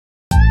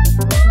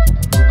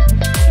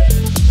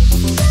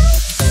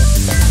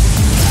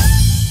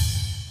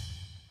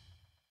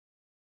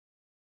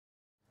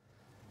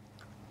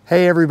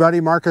Hey everybody,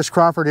 Marcus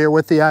Crawford here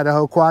with the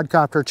Idaho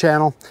Quadcopter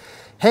channel.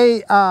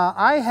 Hey,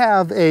 I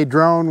have a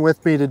drone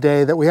with me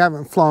today that we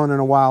haven't flown in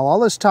a while. All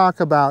this talk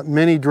about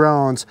mini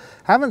drones.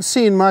 Haven't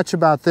seen much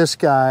about this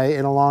guy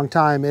in a long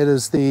time. It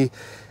is the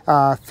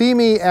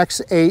Fimi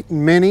X8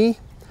 Mini.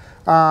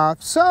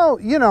 So,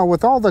 you know,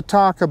 with all the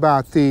talk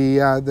about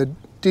the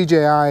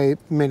DJI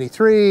Mini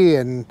 3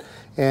 and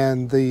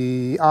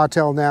the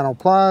Autel Nano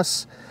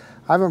Plus,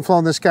 I haven't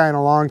flown this guy in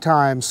a long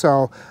time,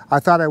 so I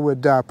thought I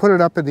would put it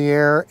up in the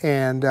air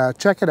and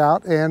check it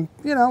out, and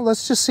you know,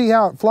 let's just see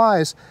how it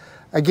flies.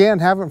 Again,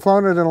 haven't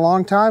flown it in a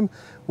long time.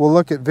 We'll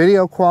look at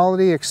video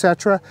quality,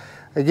 etc.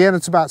 Again,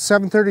 it's about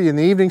 7:30 in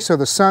the evening, so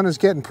the sun is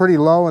getting pretty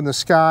low in the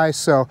sky,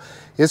 so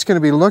it's going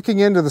to be looking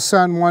into the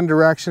sun one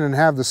direction and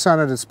have the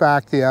sun at its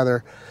back the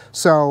other.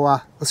 So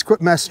let's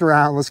quit messing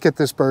around. Let's get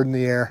this bird in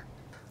the air.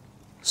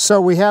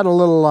 So we had a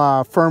little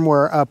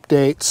firmware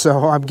update,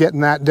 so I'm getting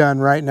that done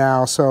right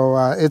now. So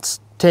it's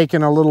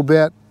taken a little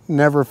bit,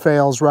 never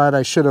fails, right?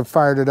 I should have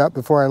fired it up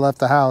before I left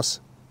the house.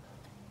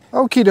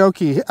 Okie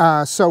dokie,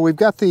 so we've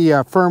got the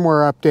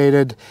firmware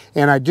updated,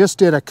 and I just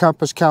did a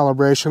compass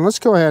calibration. Let's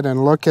go ahead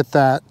and look at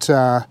that,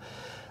 the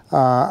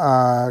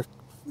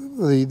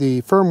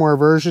firmware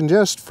version,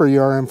 just for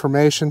your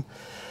information.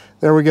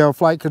 There we go,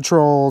 flight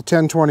control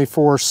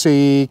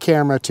 1024C,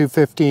 camera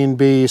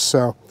 215B,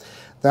 so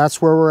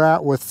that's where we're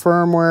at with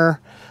firmware.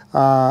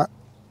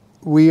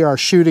 We are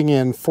shooting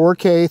in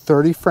 4K,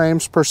 30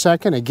 frames per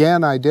second.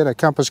 Again, I did a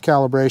compass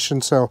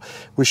calibration, so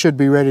we should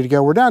be ready to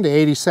go. We're down to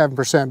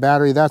 87%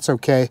 battery. That's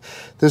okay.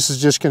 This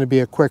is just going to be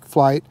a quick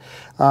flight.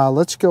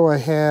 Let's go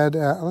ahead.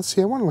 Let's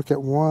see, I want to look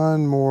at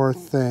one more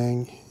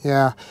thing.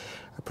 Yeah,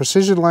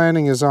 precision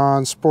landing is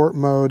on. Sport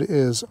mode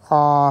is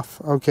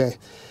off. Okay.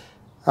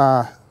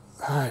 God,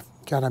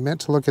 I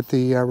meant to look at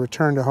the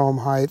return to home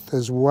height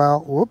as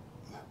well. Whoop.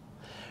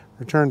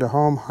 Return to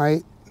home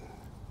height.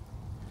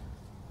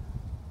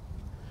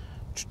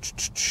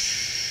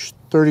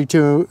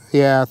 32,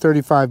 yeah,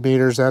 35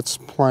 meters, that's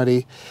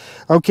plenty.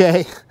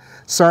 Okay,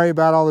 sorry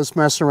about all this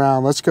messing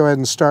around. Let's go ahead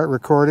and start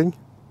recording.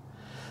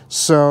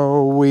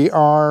 So we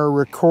are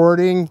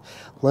recording.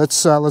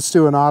 Let's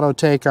do an auto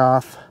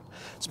takeoff.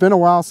 It's been a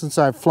while since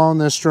I've flown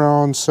this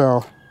drone,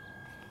 so.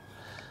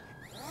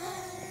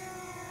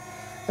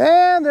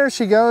 And there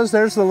she goes,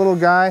 there's the little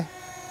guy.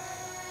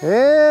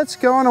 It's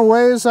going a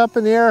ways up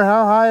in the air.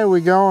 How high are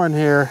we going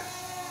here?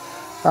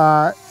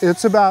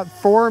 It's about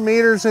 4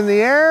 meters in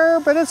the air,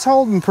 but it's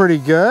holding pretty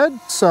good.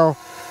 So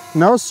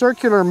no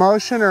circular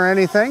motion or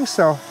anything.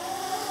 So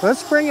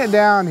let's bring it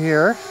down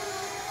here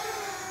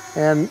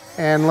and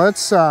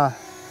let's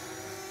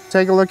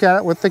take a look at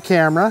it with the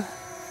camera.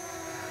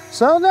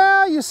 So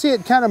now you see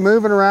it kind of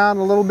moving around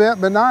a little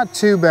bit, but not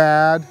too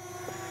bad.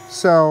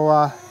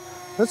 So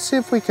let's see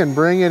if we can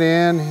bring it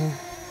in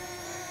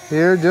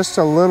here just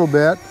a little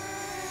bit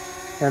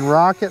and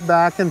rock it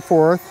back and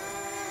forth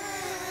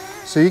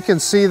so you can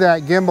see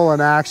that gimbal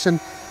in action.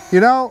 You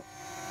know,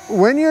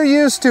 when you're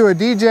used to a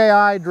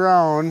DJI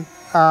drone,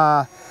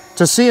 to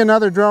see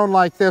another drone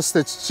like this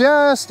it's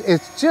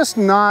just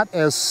not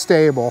as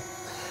stable.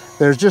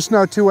 There's just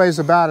no two ways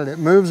about it. It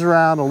moves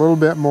around a little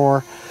bit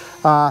more.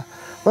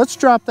 Let's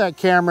drop that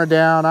camera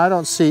down. I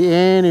don't see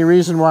any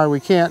reason why we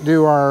can't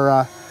do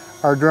our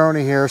drone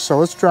here. So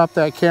let's drop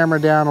that camera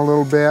down a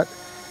little bit.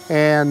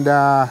 And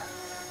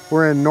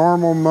we're in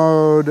normal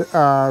mode,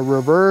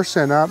 reverse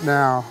and up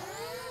now.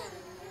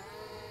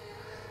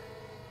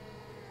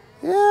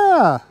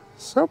 Yeah,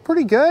 so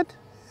pretty good.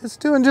 It's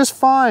doing just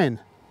fine.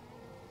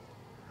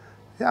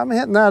 Yeah, I'm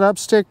hitting that up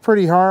stick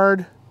pretty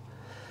hard.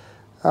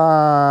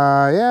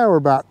 Yeah,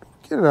 we're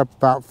getting up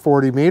about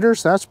 40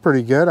 meters. That's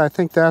pretty good. I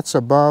think that's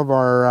above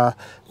our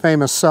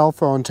famous cell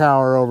phone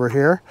tower over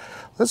here.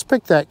 Let's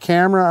pick that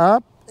camera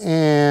up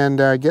and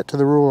get to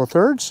the rule of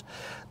thirds.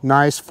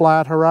 Nice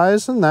flat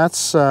horizon.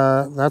 That's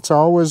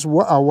always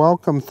a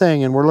welcome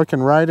thing, and we're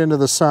looking right into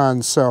the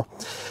sun. So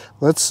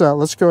let's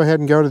go ahead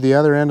and go to the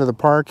other end of the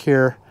park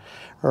here,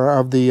 or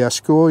of the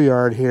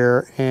schoolyard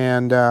here,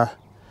 and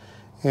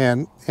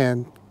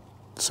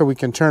so we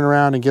can turn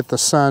around and get the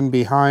sun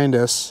behind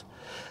us.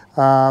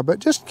 But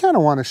just kind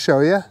of want to show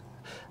you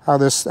how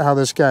this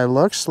guy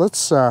looks.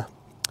 Let's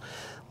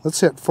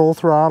hit full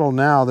throttle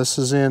now. This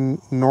is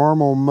in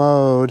normal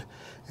mode.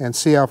 And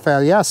see how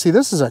fast, yeah, see,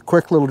 this is a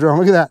quick little drone.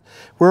 Look at that.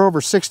 We're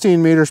over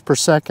 16 meters per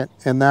second,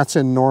 and that's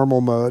in normal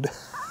mode.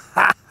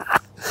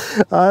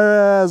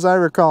 As I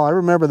recall, I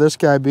remember this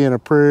guy being a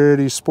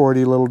pretty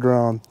sporty little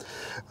drone.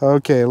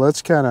 Okay,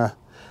 let's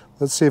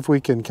see if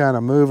we can kind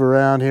of move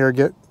around here,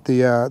 get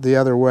the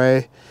other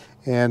way,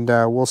 and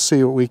we'll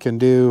see what we can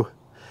do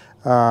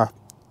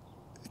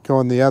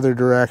going the other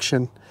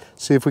direction.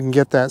 See if we can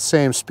get that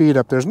same speed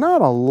up. There's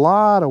not a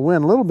lot of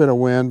wind, a little bit of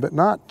wind, but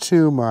not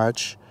too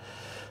much.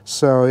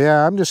 So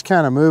yeah, I'm just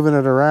kind of moving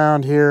it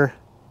around here,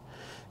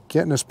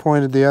 getting us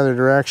pointed the other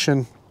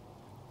direction,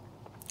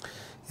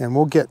 and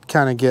we'll get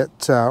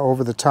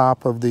over the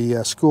top of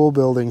the school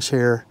buildings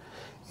here,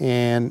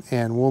 and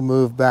we'll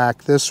move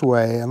back this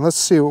way, and let's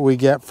see what we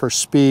get for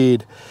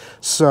speed.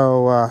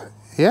 So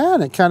Yeah,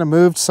 and it kind of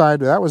moved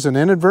sideways. That was an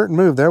inadvertent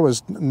move. There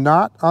was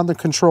not on the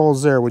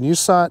controls there. When you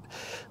saw it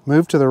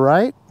move to the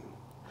right,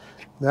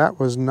 that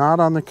was not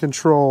on the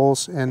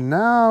controls. And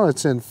now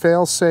it's in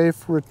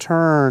fail-safe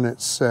return,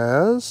 it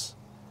says.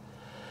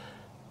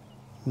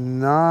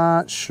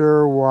 Not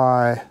sure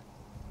why.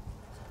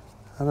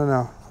 I don't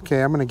know.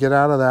 Okay, I'm going to get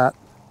out of that.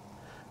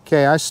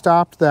 Okay, I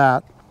stopped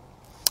that.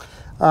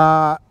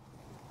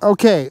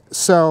 Okay,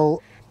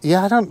 so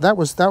yeah, that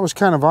was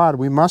kind of odd.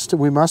 We must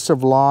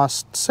have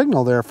lost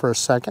signal there for a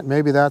second.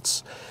 Maybe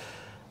that's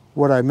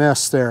what I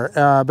missed there.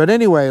 But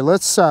anyway,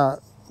 let's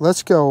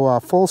go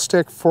full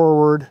stick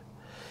forward,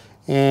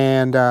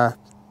 and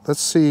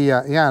let's see.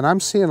 Yeah, and I'm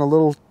seeing a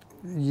little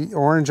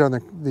orange on the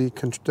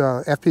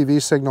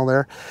FPV signal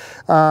there.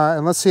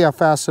 And let's see how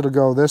fast it'll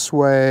go this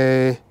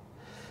way.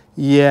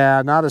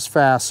 Yeah, not as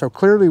fast. So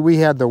clearly we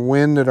had the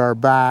wind at our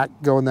back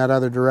going that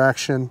other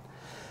direction.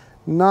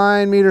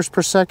 9 meters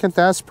per second,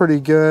 that's pretty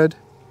good.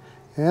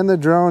 And the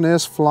drone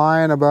is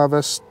flying above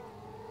us.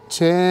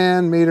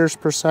 10 meters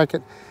per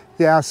second.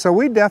 Yeah, so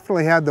we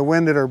definitely had the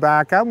wind at our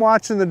back. I'm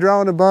watching the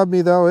drone above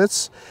me though.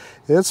 It's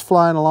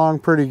flying along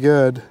pretty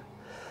good.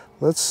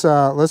 Let's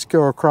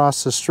go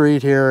across the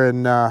street here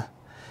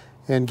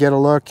and get a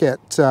look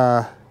at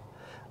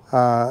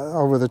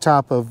over the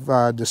top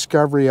of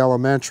Discovery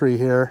Elementary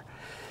here.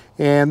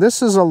 And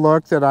this is a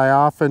look that I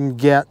often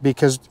get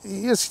because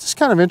it's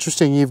kind of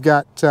interesting. You've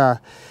got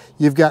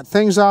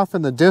things off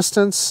in the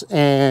distance,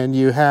 and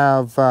you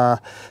have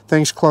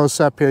things close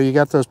up here. You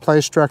got those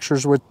play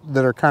structures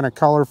that are kind of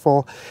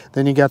colorful.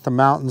 Then you got the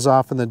mountains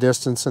off in the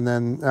distance, and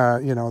then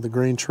you know, the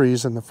green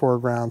trees in the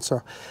foreground.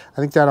 So I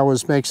think that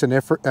always makes an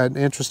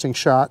interesting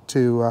shot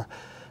to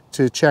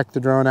check the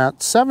drone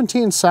out.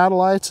 17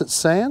 satellites it's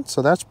saying,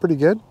 so that's pretty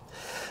good.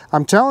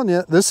 I'm telling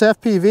you, this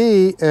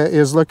FPV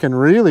is looking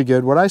really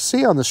good. What I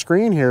see on the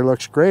screen here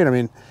looks great. I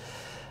mean,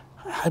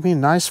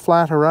 nice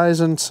flat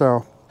horizon.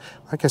 So,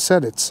 like I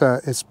said, it's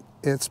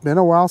been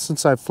a while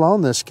since I've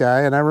flown this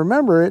guy, and I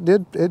remember it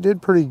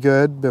did pretty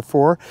good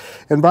before.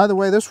 And by the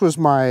way, this was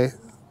my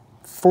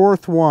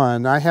 4th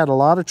one. I had a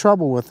lot of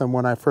trouble with them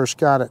when I first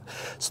got it.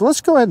 So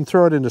let's go ahead and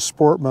throw it into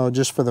sport mode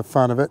just for the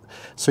fun of it.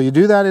 So you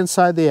do that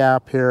inside the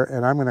app here,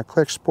 and I'm going to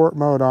click sport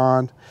mode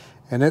on.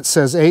 And it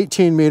says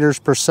 18 meters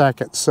per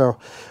second. So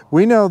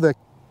we know the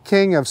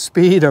king of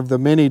speed of the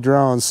mini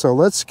drones. So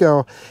let's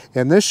go,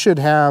 and this should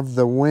have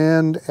the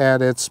wind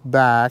at its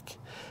back.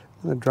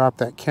 I'm gonna drop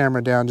that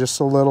camera down just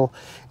a little,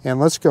 and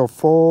let's go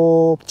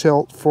full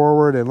tilt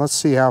forward, and let's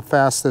see how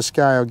fast this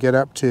guy will get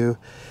up to,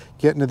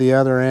 getting to the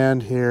other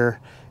end here.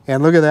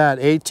 And look at that,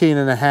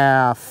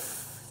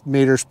 18.5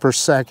 meters per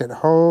second.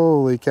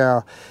 Holy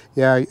cow.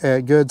 Yeah,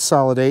 a good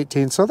solid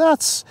 18. So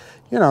that's,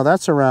 you know,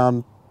 that's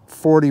around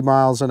 40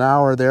 miles an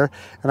hour there,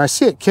 and I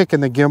see it kicking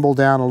the gimbal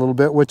down a little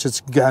bit, which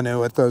it's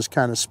gonna at those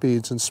kind of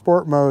speeds. In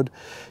sport mode,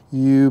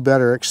 you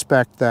better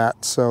expect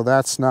that. So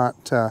that's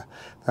not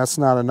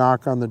a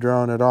knock on the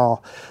drone at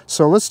all.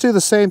 So let's do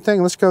the same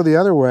thing. Let's go the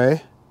other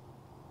way,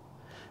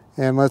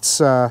 and let's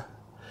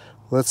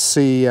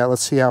see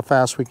how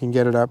fast we can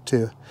get it up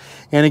to.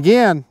 And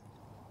again,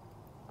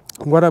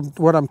 what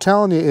I'm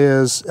telling you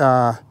is,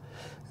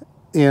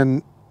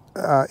 in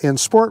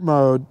sport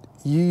mode,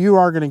 you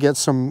are going to get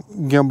some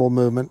gimbal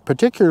movement,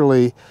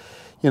 particularly,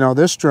 you know,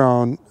 this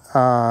drone,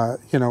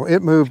 you know,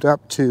 it moved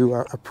up to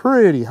a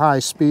pretty high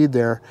speed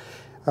there,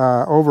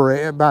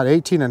 over about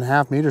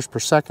 18.5 meters per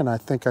second, I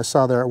think I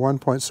saw there at one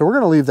point. So we're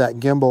going to leave that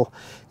gimbal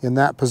in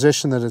that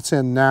position that it's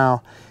in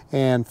now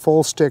and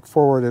full stick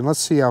forward, and let's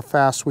see how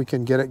fast we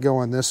can get it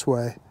going this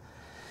way.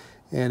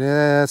 And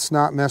it's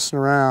not messing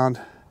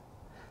around.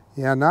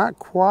 Yeah, not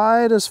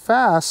quite as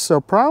fast, so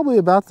probably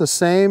about the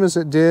same as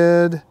it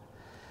did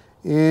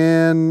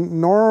in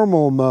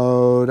normal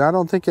mode. I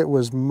don't think it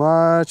was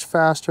much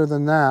faster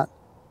than that.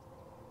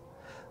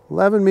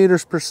 11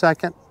 meters per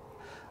second.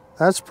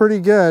 That's pretty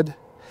good.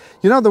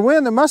 You know, the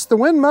wind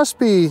must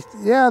be,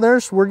 yeah,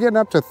 we're getting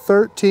up to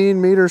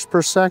 13 meters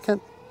per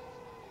second,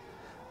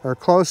 or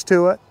close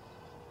to it.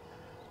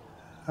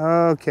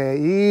 Okay,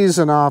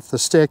 easing off the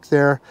stick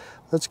there.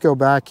 Let's go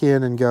back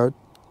in and go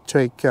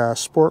take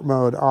sport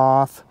mode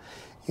off,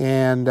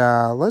 and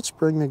let's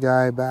bring the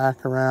guy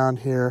back around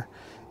here.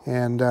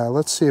 And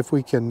let's see if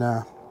we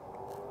can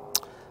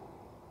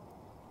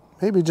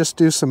maybe just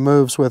do some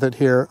moves with it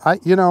here.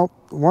 You know,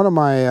 one of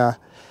my,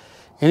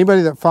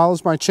 anybody that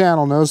follows my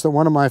channel knows that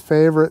one of my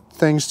favorite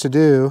things to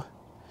do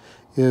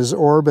is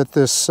orbit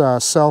this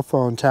cell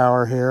phone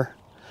tower here.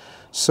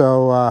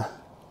 So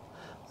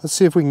let's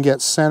see if we can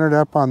get centered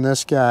up on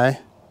this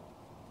guy.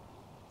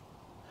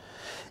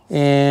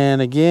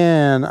 And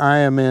again, I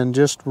am in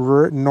just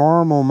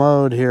normal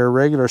mode here,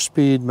 regular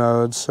speed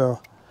mode. So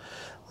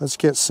let's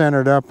get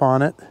centered up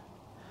on it,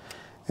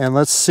 and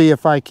let's see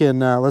if I can.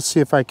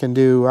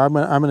 Do. I'm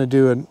going to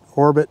do an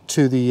orbit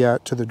to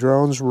the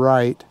drone's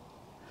right,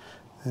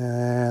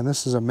 and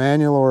this is a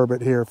manual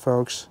orbit here,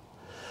 folks.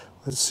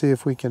 Let's see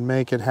if we can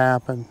make it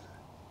happen.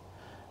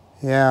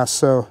 Yeah,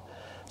 so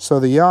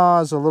the yaw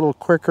is a little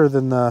quicker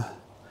than the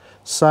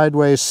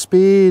sideways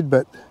speed,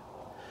 but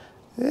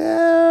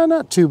Yeah,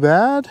 not too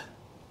bad.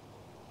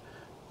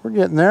 We're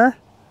getting there.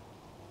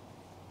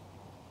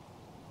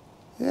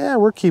 Yeah,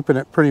 we're keeping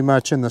it pretty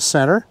much in the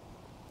center.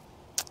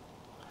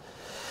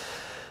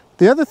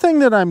 The other thing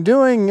that I'm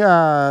doing,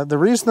 the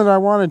reason that I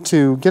wanted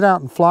to get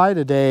out and fly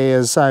today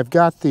is I've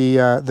got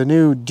the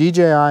new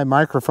DJI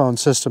microphone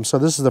system. So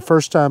this is the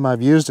first time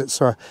I've used it.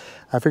 So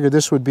I figured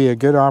this would be a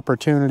good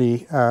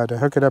opportunity to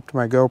hook it up to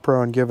my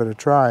GoPro and give it a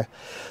try.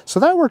 So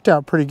that worked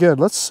out pretty good.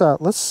 Let's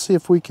see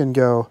if we can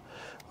go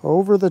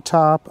over the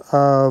top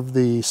of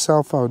the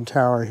cell phone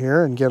tower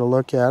here and get a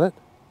look at it.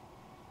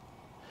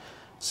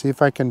 See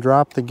if I can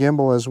drop the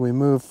gimbal as we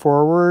move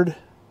forward.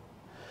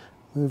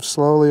 Move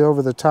slowly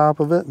over the top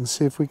of it and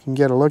see if we can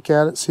get a look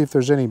at it, see if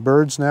there's any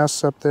bird's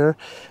nests up there.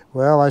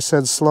 Well, I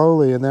said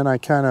slowly and then I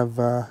kind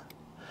of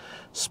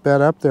sped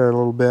up there a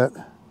little bit.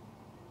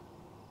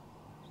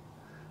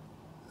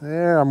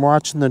 There, I'm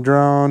watching the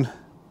drone.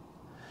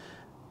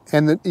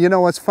 And you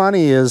know what's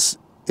funny is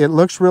it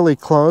looks really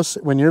close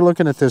when you're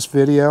looking at this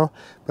video,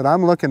 but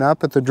I'm looking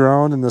up at the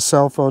drone and the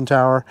cell phone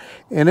tower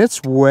and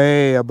it's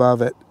way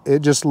above it.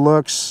 It just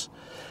looks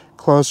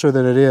closer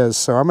than it is.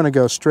 So I'm going to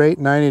go straight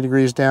 90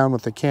 degrees down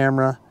with the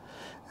camera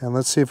and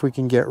let's see if we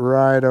can get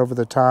right over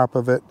the top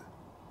of it.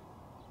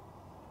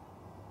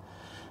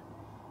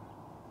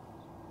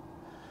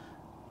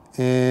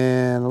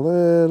 And a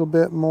little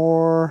bit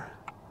more.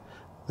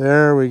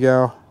 There we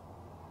go.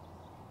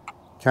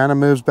 Kind of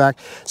moves back.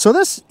 So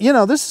this, you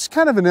know, this is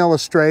kind of an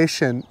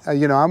illustration.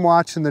 You know, I'm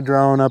watching the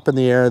drone up in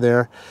the air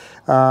there.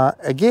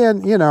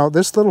 Again, you know,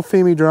 this little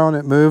Fimi drone,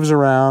 it moves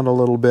around a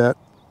little bit.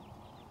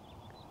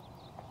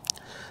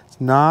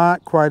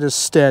 Not quite as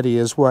steady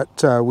as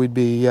what we'd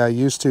be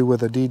used to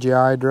with a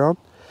DJI drone.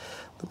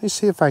 Let me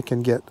see if I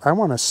can get, I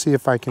want to see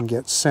if I can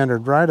get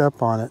centered right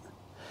up on it.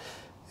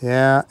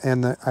 Yeah,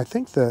 and I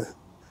think the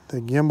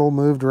gimbal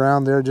moved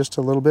around there just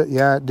a little bit.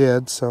 Yeah, it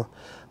did. So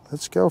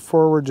let's go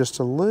forward just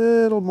a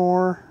little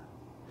more.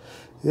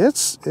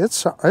 It's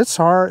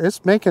hard.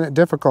 It's making it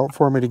difficult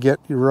for me to get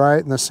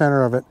right in the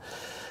center of it.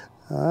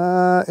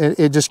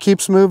 It just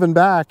keeps moving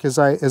back as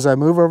I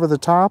move over the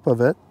top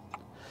of it.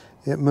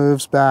 It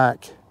moves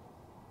back.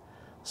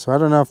 So I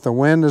don't know if the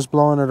wind is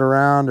blowing it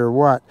around or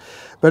what.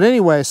 But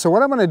anyway, so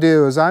what I'm going to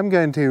do is I'm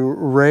going to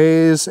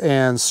raise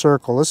and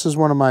circle. This is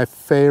one of my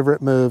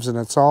favorite moves and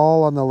it's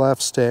all on the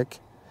left stick.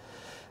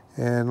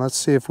 And let's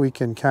see if we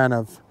can kind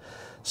of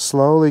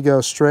slowly go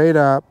straight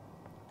up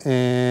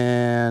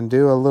and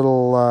do a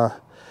little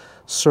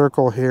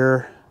circle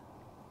here.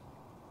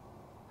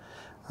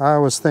 I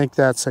always think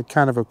that's a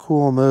kind of a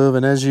cool move,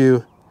 and as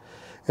you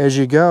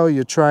go,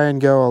 you try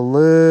and go a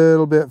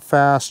little bit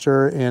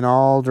faster in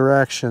all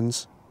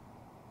directions.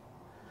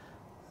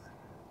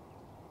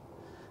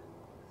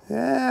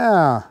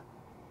 Yeah,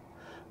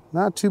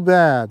 not too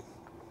bad.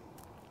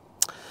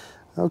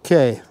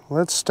 Okay,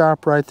 let's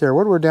stop right there.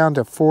 We're down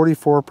to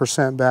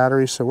 44%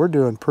 battery, so we're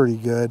doing pretty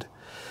good.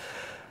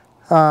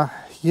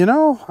 You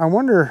know, I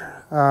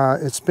wonder,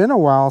 it's been a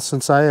while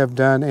since I have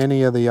done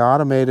any of the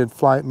automated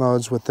flight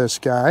modes with this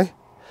guy.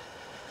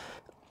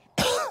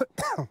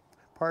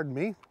 Pardon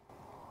me.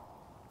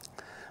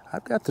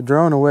 I've got the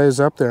drone a ways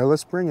up there.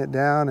 Let's bring it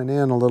down and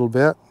in a little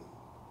bit.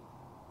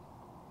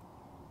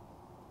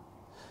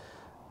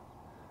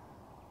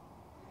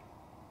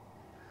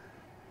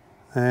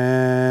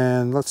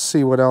 And let's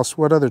see what else,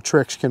 what other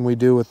tricks can we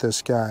do with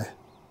this guy?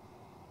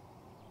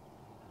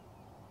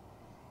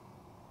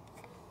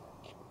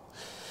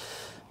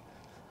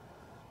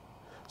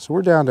 So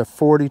we're down to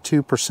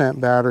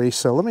 42% battery.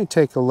 So let me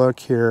take a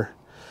look here.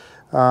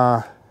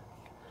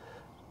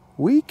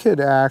 We could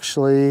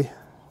actually,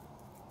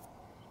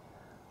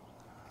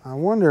 I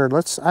wonder,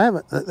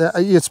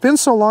 it's been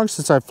so long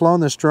since I've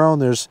flown this drone,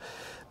 there's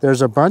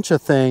a bunch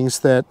of things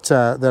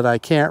that I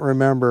can't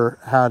remember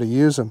how to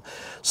use them.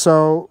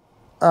 So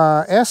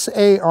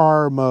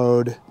SAR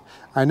mode,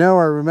 I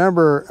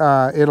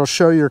remember it'll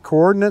show your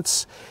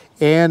coordinates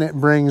and it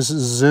brings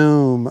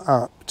zoom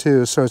up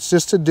too. So it's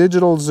just a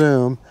digital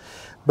zoom,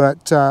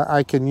 but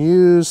I can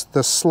use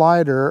the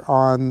slider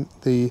on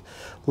the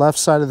left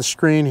side of the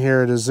screen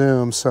here to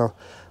zoom. So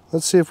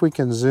let's see if we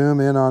can zoom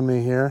in on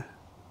me here,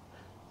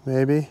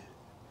 maybe.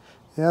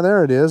 Yeah,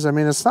 there it is. I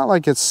mean, it's not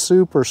like it's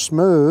super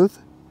smooth,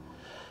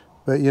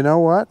 but you know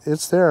what?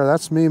 It's there.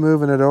 That's me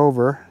moving it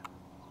over.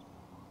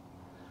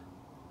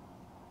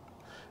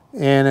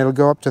 And it'll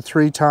go up to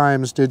 3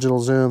 times digital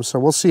zoom. So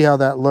we'll see how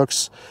that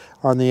looks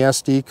on the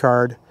SD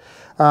card.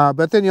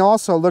 But then you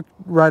also look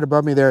right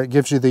above me there, it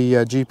gives you the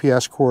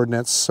GPS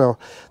coordinates. So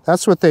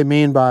that's what they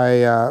mean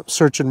by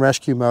search and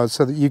rescue mode,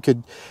 so that you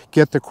could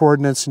get the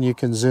coordinates and you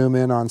can zoom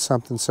in on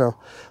something. So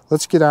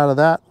let's get out of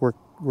that.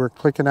 We're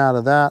clicking out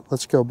of that.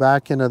 Let's go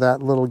back into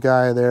that little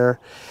guy there.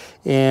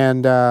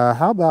 And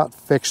how about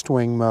fixed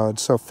wing mode?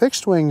 So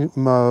fixed wing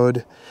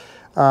mode,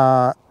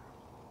 yeah,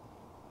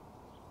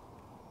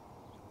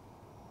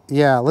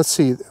 let's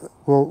see.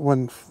 Well,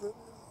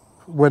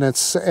 when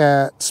its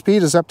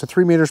speed is up to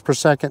 3 meters per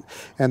second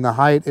and the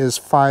height is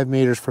 5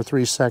 meters for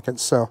 3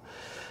 seconds. So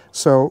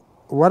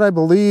what I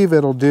believe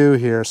it'll do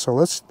here, so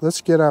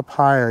let's get up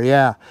higher.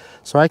 Yeah,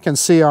 so I can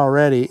see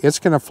already it's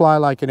going to fly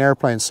like an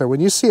airplane. So when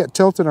you see it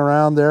tilting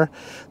around there,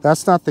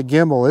 that's not the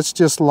gimbal, it's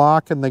just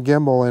locking the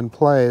gimbal in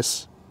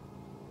place.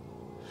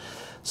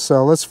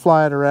 So let's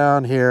fly it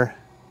around here.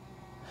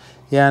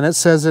 Yeah, and it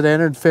says it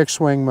entered fixed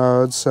wing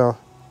mode, so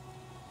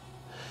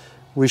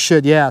we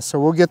should, yeah, so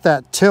we'll get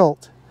that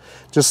tilt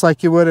just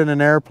like you would in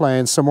an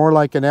airplane, so more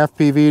like an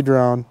FPV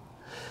drone.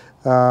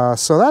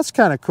 So that's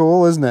kind of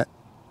cool, isn't it?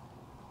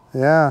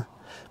 Yeah,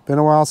 been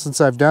a while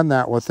since I've done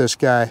that with this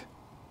guy.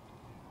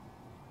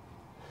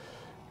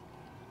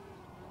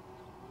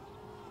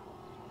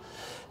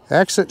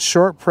 Exit,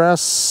 short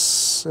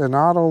press, and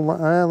auto,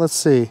 let's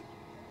see.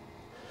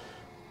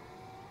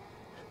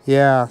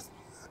 Yeah.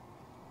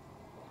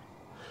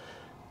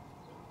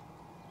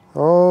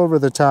 Over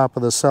the top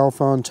of the cell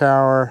phone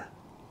tower.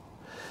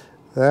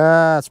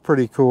 That's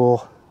pretty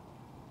cool.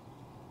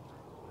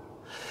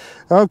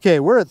 Okay,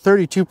 we're at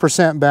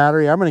 32%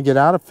 battery. I'm going to get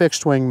out of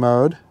fixed wing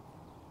mode,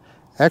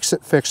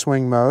 exit fixed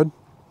wing mode,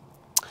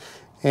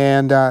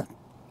 and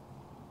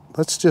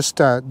let's just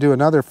do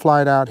another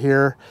flight out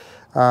here.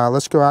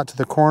 Let's go out to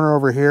the corner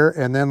over here,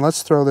 and then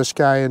let's throw this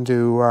guy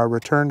into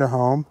return to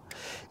home.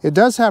 It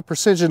does have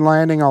precision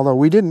landing, although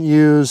we didn't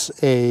use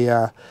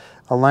a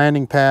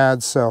landing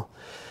pad. So,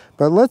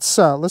 but let's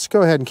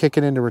go ahead and kick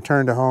it into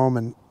return to home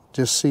and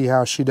just see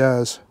how she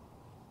does.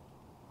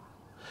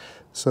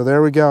 So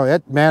there we go.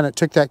 It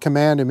took that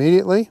command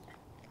immediately.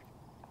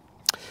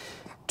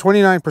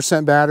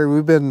 29% battery.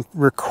 We've been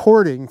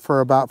recording for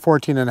about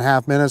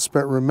 14.5 minutes,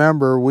 but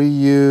remember we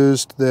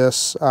used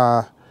this,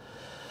 yeah,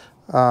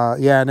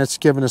 and it's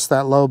given us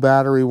that low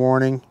battery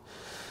warning.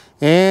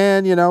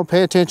 And, you know,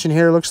 pay attention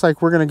here. Looks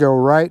like we're going to go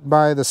right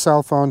by the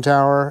cell phone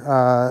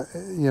tower.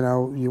 You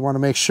know, you want to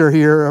make sure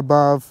you're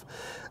above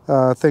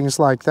things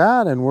like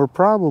that, and we're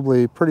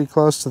probably pretty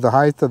close to the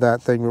height of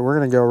that thing, but we're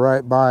going to go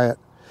right by it.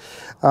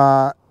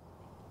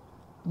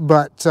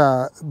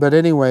 But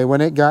anyway, when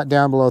it got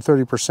down below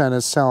 30%,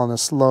 it's telling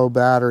us low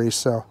battery.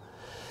 So,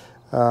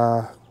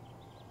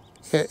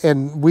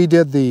 and we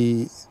did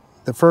the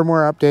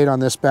firmware update on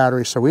this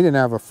battery, so we didn't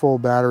have a full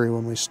battery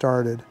when we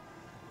started.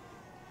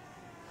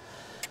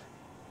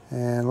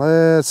 And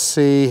let's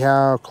see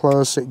how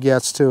close it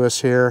gets to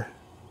us here.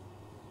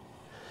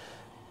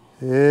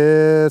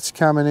 It's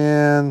coming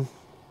in.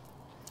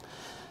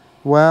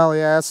 Well,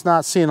 yeah, it's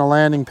not seeing a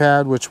landing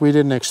pad, which we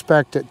didn't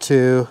expect it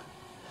to.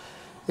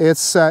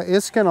 It's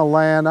going to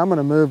land. I'm going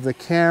to move the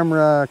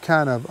camera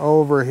kind of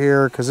over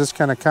here because it's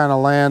going to kind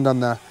of land on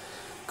the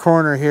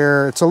corner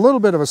here. It's a little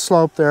bit of a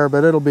slope there,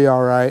 but it'll be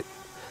all right.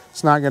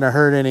 It's not going to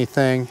hurt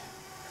anything.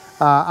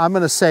 I'm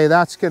going to say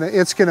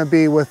it's going to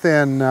be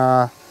within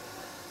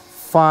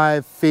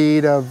 5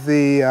 feet of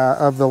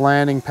the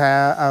landing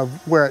pad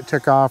of where it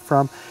took off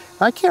from.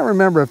 I can't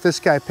remember if this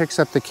guy picks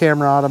up the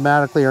camera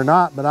automatically or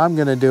not, but I'm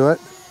going to do it.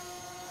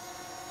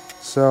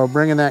 So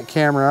bringing that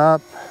camera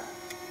up,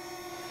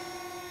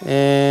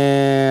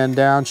 and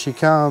down she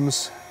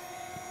comes.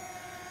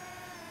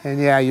 And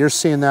yeah, you're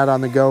seeing that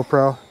on the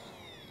GoPro.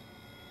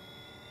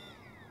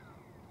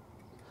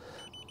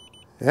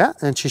 Yeah,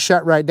 and she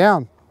shut right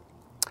down.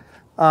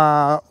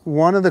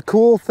 One of the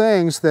cool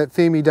things that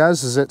Fimi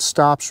does is it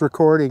stops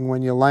recording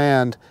when you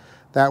land.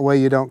 That way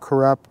you don't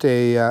corrupt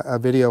a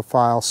video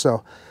file.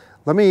 So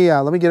let me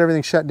get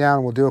everything shut down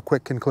and we'll do a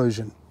quick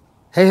conclusion.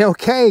 Hey,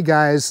 okay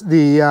guys,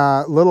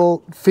 the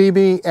little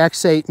Fimi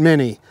X8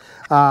 Mini.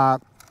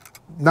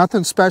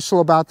 Nothing special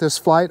about this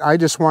flight. I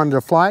just wanted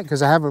to fly it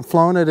because I haven't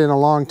flown it in a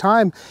long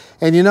time.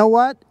 And you know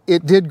what?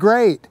 It did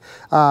great.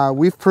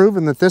 We've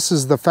proven that this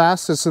is the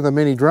fastest of the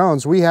mini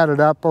drones. We had it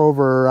up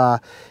over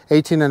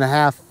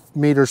 18.5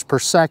 meters per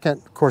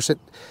second. Of course, it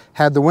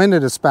had the wind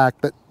at its back,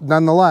 but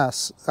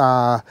nonetheless,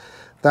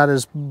 that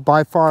is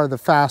by far the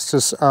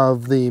fastest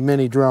of the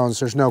mini drones.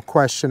 There's no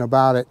question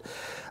about it.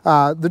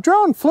 The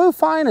drone flew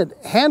fine. It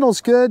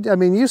handles good. I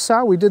mean, you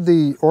saw we did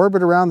the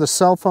orbit around the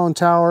cell phone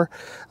tower.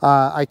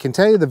 I can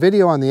tell you the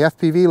video on the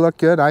FPV looked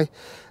good. I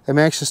am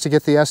anxious to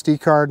get the SD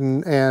card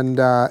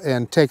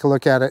and take a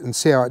look at it and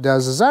see how it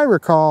does. As I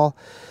recall,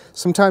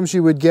 sometimes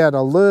you would get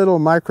a little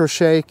micro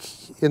shake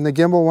in the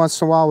gimbal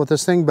once in a while with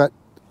this thing, but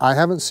I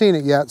haven't seen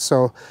it yet,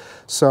 so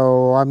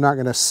I'm not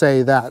going to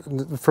say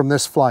that from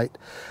this flight.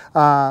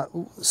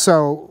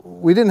 So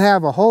we didn't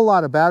have a whole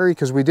lot of battery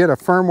because we did a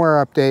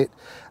firmware update.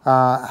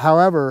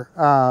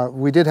 However,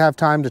 we did have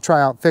time to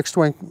try out fixed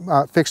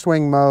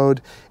wing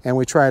mode, and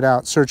we tried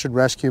out search and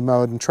rescue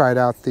mode and tried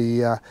out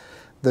the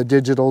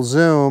digital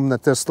zoom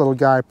that this little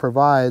guy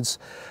provides.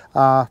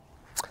 Yeah,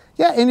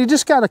 and you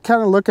just got to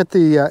kind of look at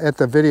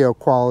the video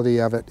quality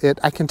of it.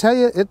 I can tell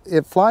you,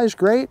 it flies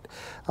great.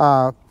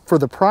 For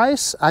the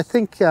price, I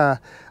think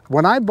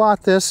when I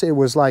bought this, it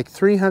was like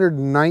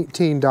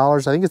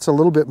 $319. I think it's a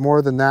little bit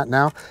more than that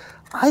now.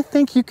 I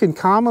think you can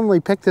commonly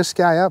pick this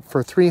guy up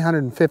for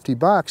 350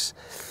 bucks.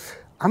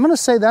 I'm going to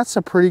say that's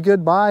a pretty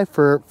good buy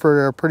for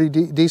a pretty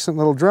decent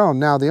little drone.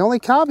 Now, the only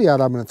caveat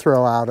I'm going to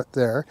throw out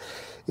there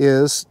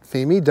is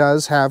Fimi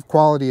does have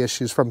quality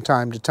issues from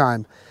time to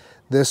time.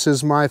 This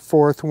is my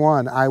 4th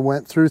one. I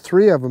went through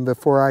 3 of them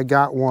before I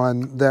got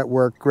one that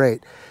worked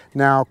great.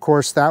 Now, of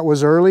course, that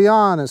was early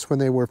on. It's when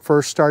they were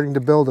first starting to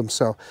build them.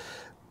 So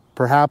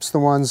perhaps the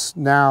ones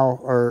now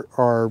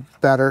are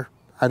better.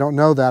 I don't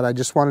know that. I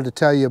just wanted to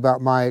tell you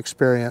about my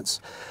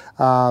experience.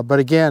 But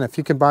again, if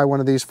you can buy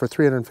one of these for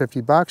 350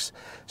 bucks,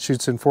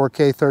 shoots in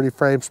 4K 30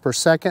 frames per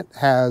second,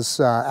 has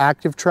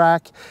active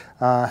track,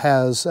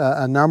 has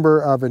a number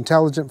of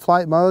intelligent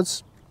flight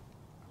modes.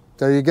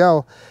 There you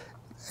go.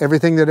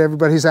 Everything that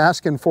everybody's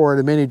asking for in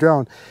a mini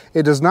drone.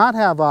 It does not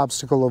have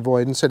obstacle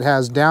avoidance. It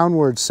has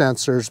downward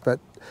sensors, but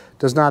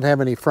does not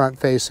have any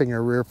front-facing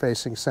or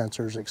rear-facing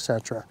sensors,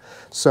 etc.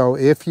 So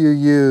if you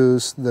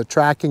use the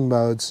tracking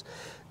modes,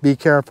 be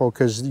careful,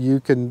 because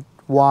you can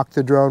walk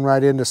the drone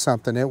right into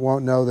something. It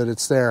won't know that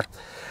it's there.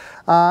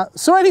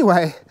 So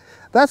anyway,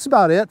 that's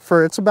about it.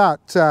 It's about,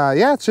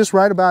 yeah, it's just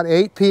right about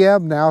 8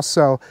 p.m. now,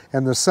 so,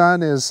 and the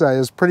sun is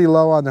pretty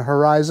low on the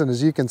horizon,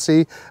 as you can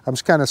see. I'm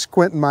just kind of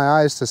squinting my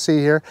eyes to see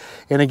here.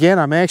 And again,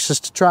 I'm anxious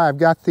to try. I've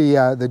got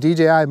the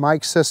DJI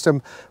mic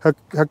system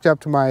hooked up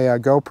to my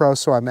GoPro,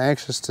 so I'm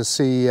anxious to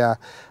see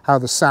how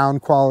the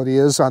sound quality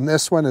is on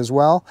this one as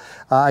well.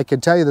 I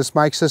can tell you this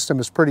mic system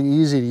is pretty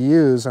easy to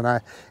use, and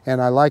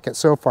I like it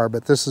so far,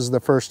 but this is the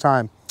first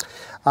time.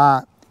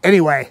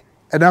 Anyway,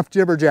 enough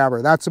jibber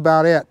jabber. That's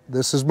about it.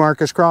 This is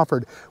Marcus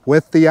Crawford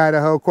with the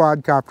Idaho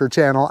Quadcopter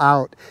channel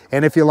out.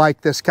 And if you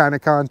like this kind of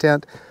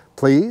content,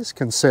 please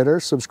consider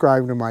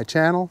subscribing to my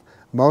channel.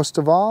 Most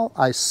of all,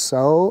 I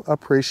so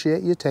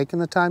appreciate you taking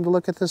the time to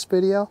look at this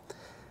video.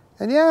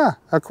 And yeah,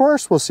 of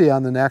course, we'll see you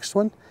on the next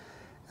one.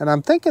 And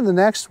I'm thinking the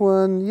next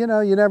one, you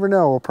know, you never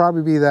know, will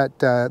probably be that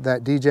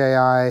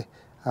DJI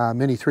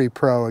Mini 3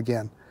 Pro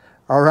again.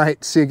 All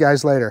right, see you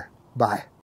guys later. Bye.